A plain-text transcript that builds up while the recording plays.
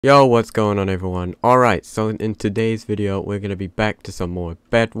Yo, what's going on everyone? Alright, so in today's video we're gonna be back to some more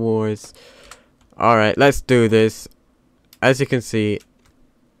Bed Wars. Alright, let's do this. As you can see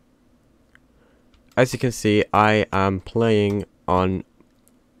I am playing Minecraft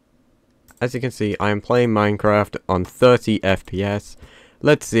on 30 FPS.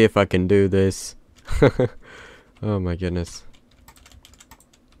 Let's see if I can do this. Oh my goodness.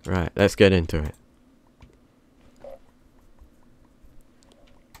 Right, let's get into it.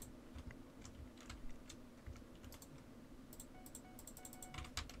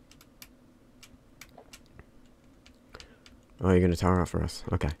 Oh, you're gonna tower out for us.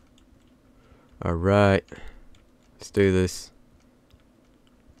 Okay. Alright. Let's do this.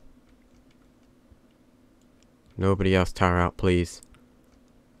 Nobody else tower out, please.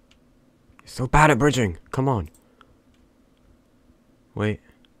 You're so bad at bridging. Come on. Wait.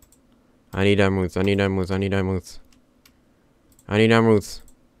 I need emeralds. I need emeralds. I need emeralds. I need emeralds.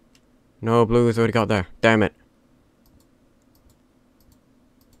 No, blue has already got there. Damn it.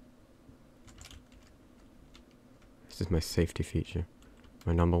 This is my safety feature.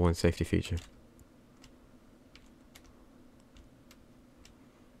 My #1 safety feature.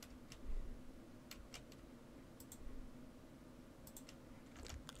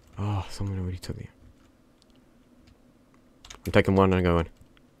 Oh, someone already took me. I'm taking one and I'm going.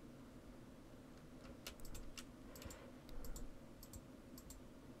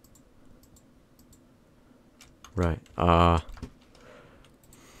 Right,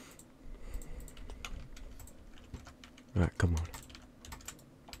 Right, come on.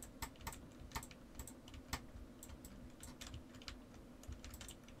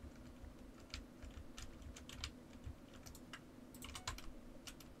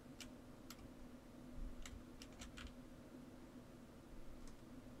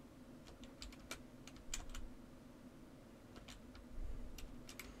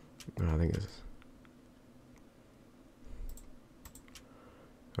 I think it's...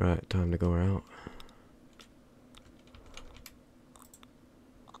 Right, time to go out.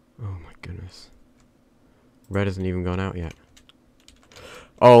 Oh my goodness. Red hasn't even gone out yet.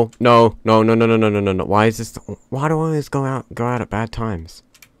 Oh, no. No. Why is this... Why do I always go out at bad times?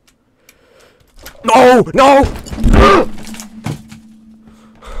 No! No!